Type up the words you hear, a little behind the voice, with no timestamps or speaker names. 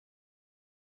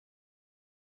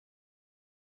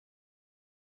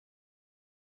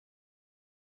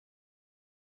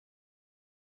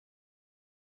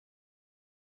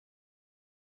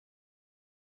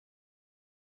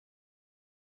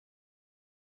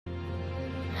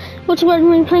Which we're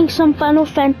going to be playing some Final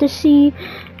Fantasy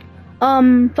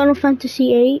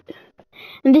VIII,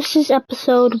 and this is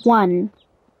episode 1.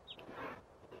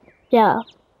 Yeah.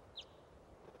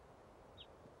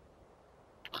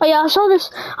 Oh yeah, I saw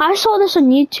this on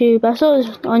YouTube.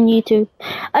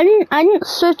 I didn't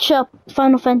search up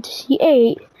Final Fantasy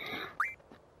VIII.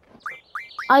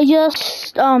 I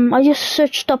just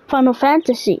searched up Final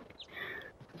Fantasy,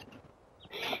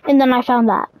 and then I found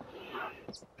that.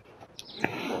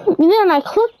 And then I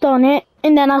clicked on it,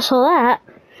 and then I saw that,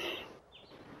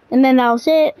 and then that was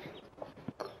it.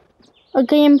 A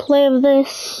gameplay of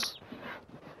this.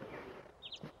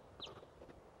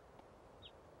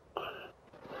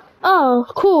 Oh,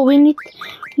 cool. We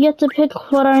get to pick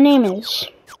what our name is.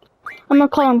 I'm gonna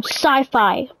call him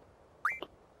Sci-Fi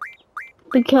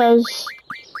because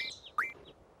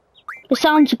it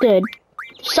sounds good.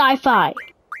 Sci-Fi.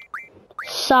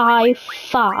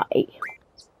 Sci-Fi.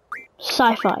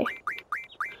 Sci-Fi.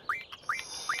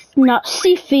 Not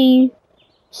sci-fi.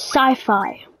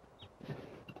 Sci-fi.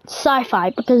 Sci-fi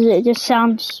because it just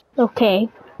sounds okay.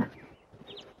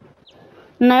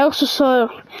 And I also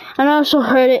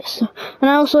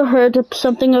heard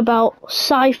something about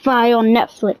sci-fi on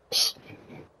Netflix.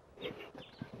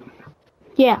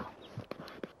 Yeah.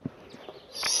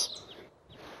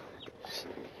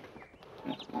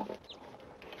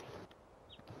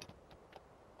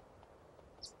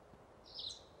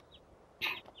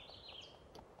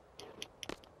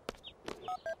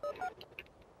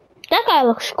 That guy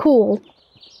looks cool.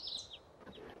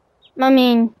 I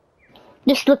mean,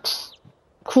 this looks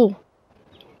cool.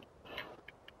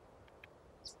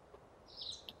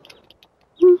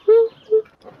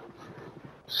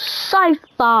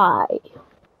 Sci-fi.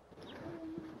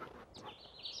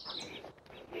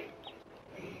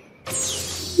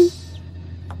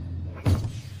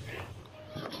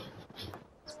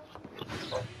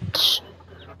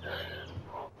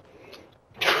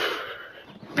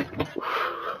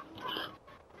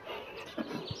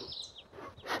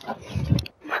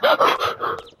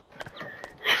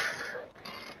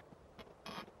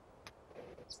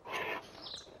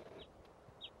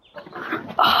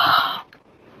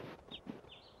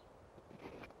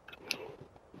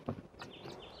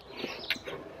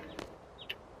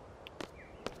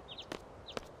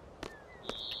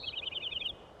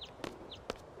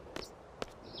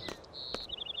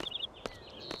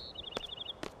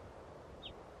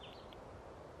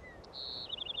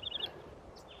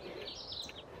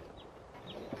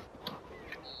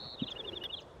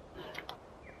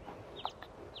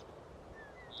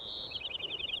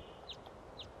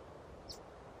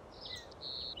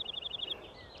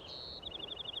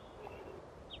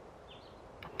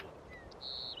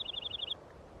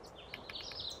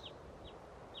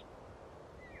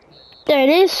 There it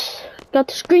is. Got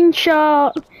the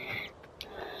screenshot.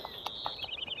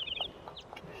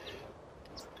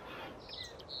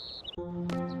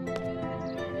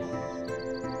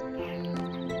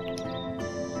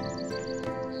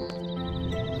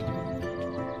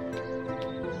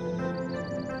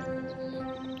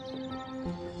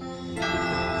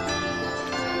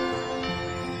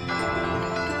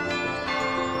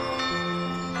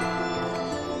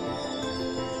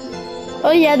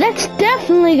 Oh yeah, that's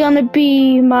definitely gonna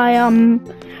be my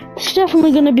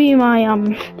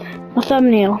my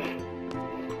thumbnail.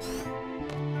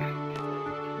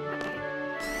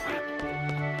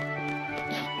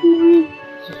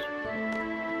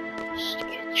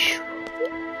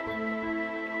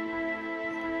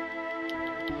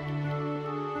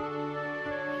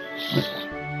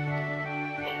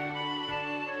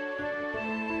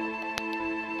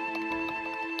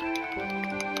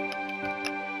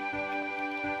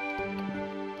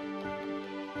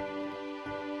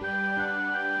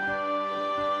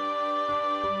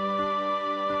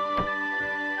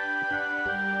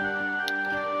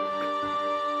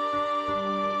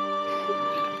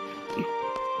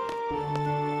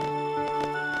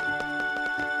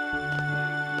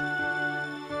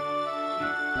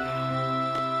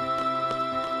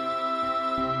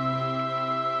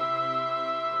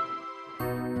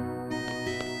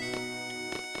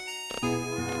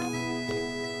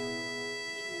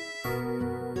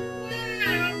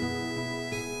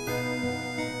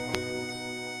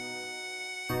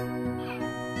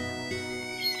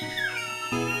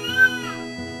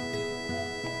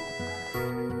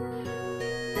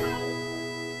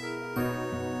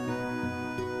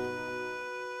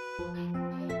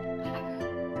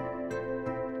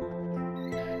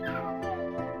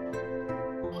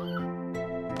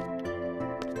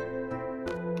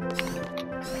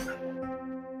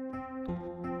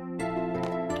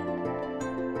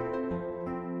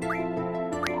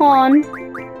 Hold on.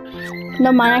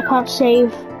 No mind, I can't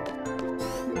save.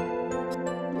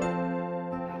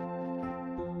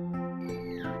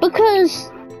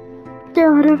 Because... yeah,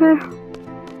 whatever.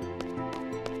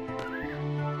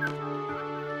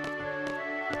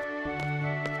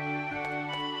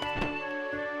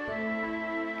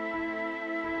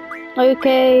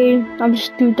 Okay, I'm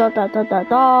just do dot dot dot dot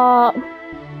dot.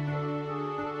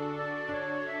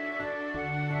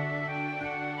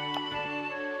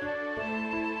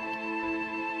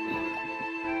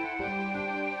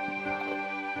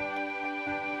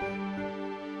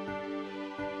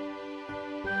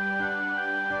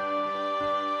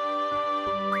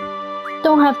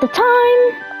 Don't have the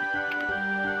time.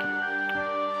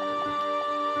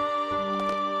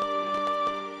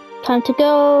 Time to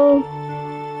go.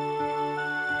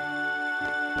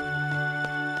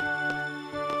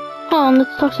 Hold on,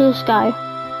 let's talk to this guy.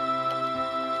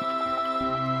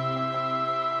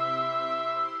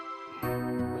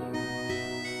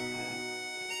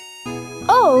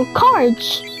 Oh,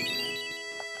 cards.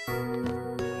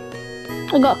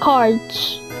 I got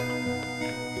cards.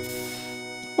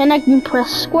 And I can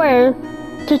press square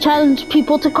to challenge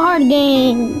people to card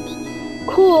games.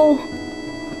 Cool.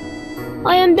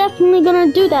 I am definitely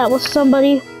gonna do that with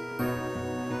somebody.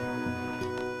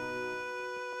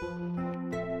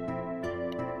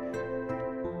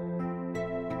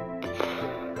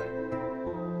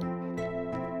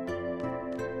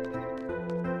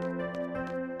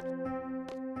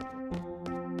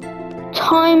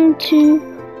 Time to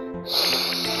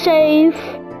save.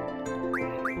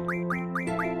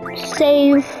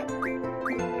 Save.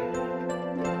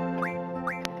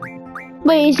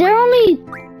 Wait, is there only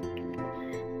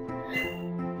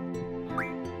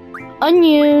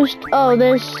unused? Oh,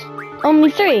 there's only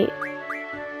 3.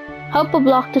 Help a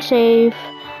block to save.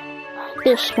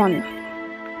 This one.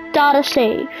 Data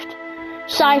saved.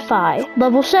 Sci-fi.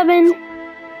 Level 7.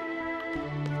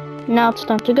 Now it's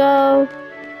time to go.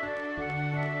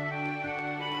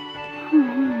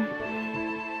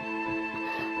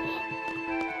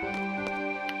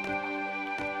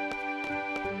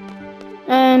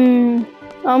 And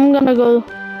I'm gonna go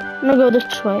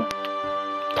this way.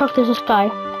 Talk to this guy.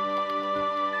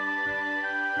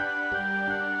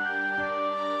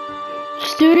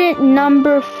 Student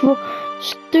number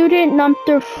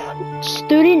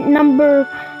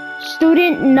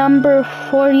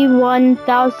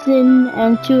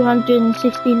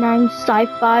 41,269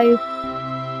 sci-fi.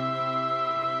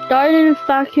 Garden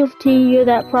faculty, you're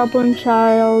that problem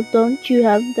child. Don't you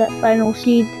have that final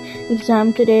seed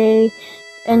exam today?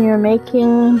 And you're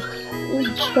making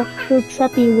instructor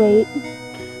Treppy wait.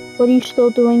 What are you still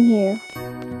doing here?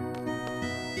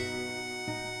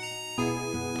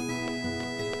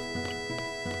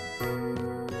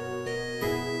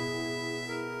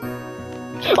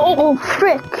 Oh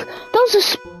frick!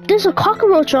 There's a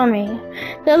cockroach on me.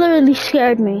 That literally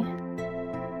scared me.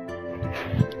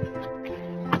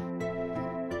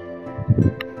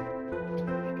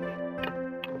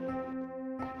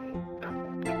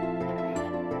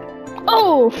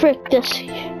 Oh, frick this.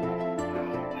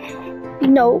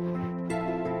 No.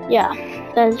 Yeah,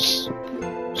 that's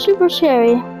super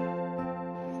scary.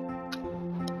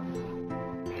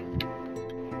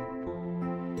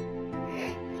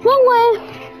 Wrong way.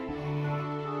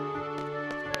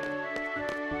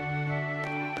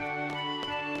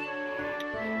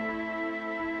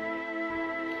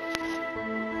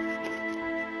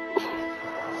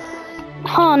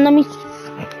 Hold on, let me...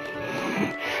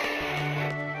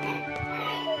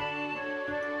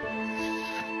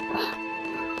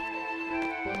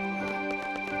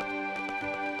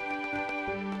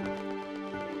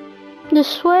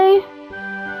 this way.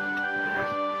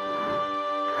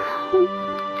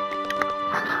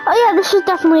 Oh yeah, this is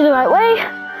definitely the right way.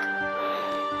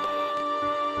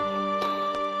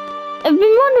 I've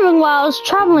been wondering why I was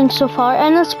traveling so far,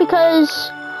 and that's because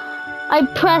I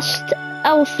pressed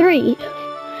L3.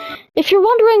 If you're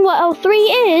wondering what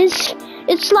L3 is,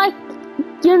 it's like,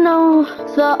 you know,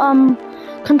 the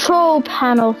control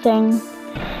panel thing.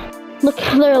 Look,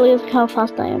 literally, look how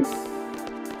fast I am.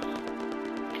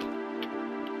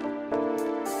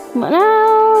 Come on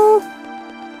now.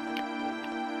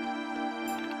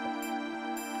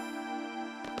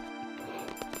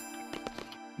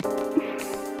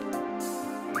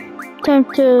 Time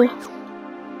to...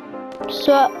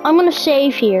 so I'm gonna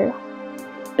save here.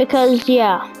 Because,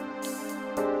 yeah.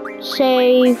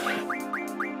 Save.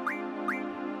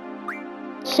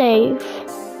 Save.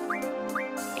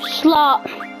 Slot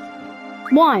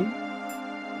 1.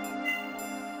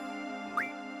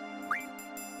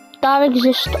 That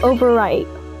exists overwrite.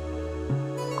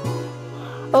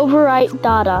 overwrite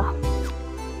data.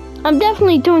 I'm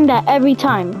definitely doing that every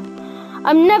time.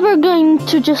 I'm never going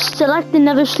to just select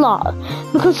another slot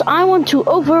because I want to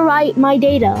overwrite my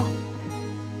data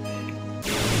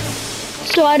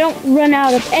so I don't run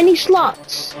out of any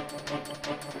slots.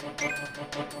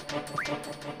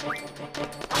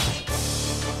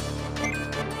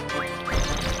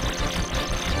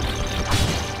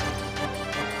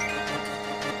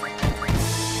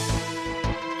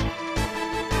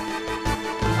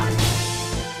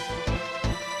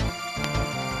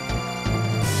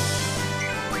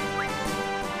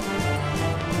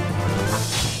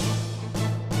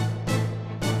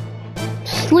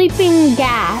 Sleeping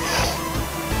gas.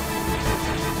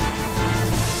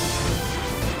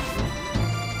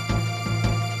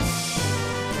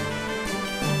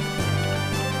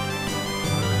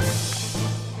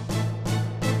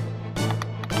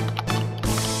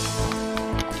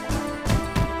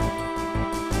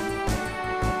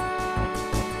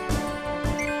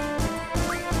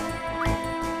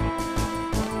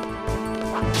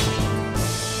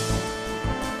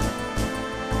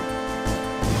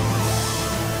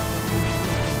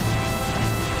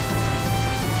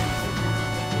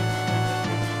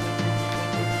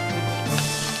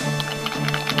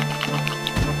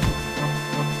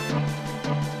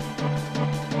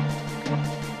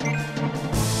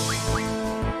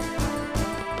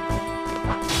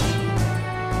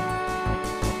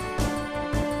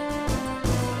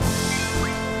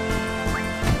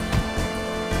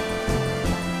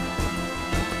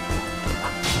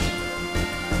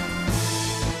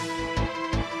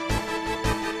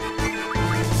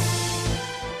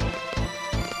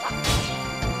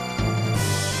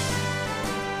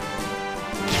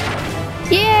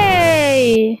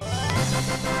 Yay!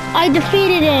 I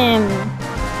defeated him!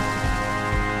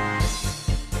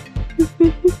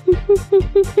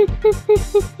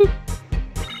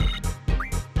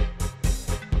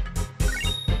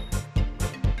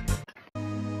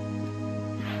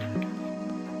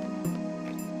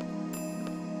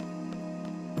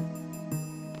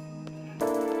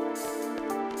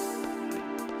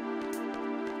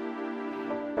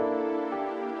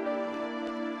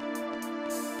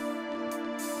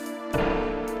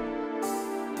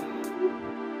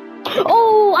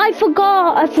 Oh, I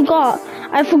forgot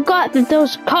that there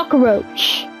was a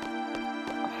cockroach.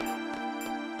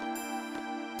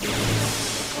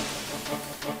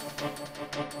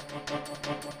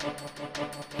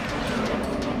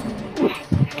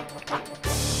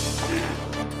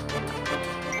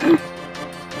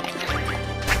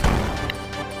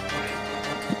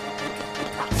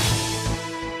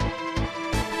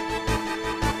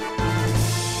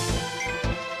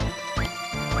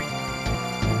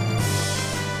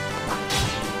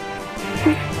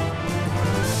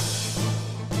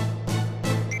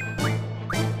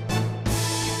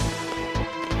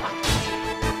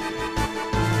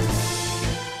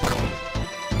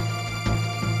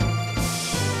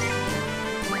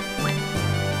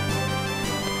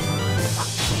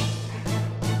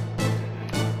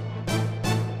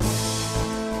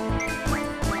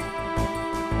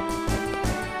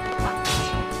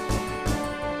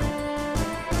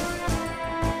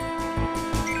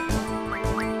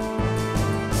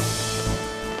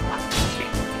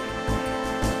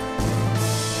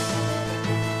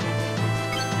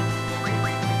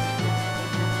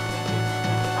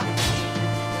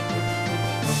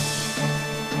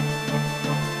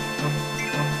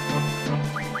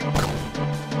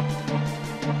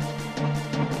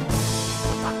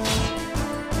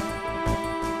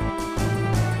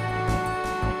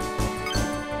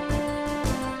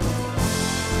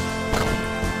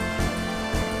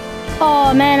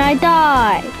 Oh man, I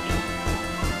died.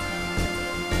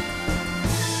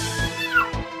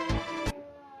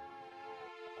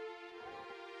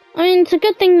 I mean, it's a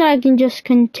good thing that I can just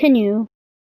continue.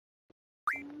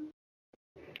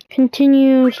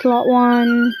 Continue slot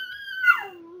 1.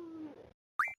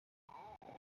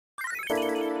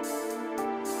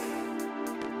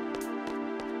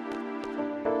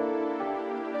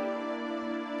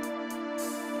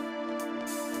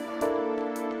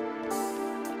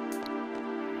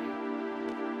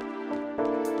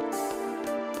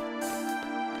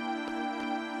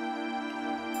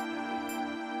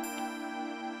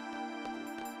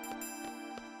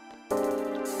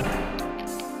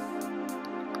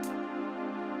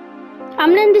 I'm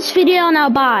gonna end this video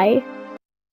now. Bye.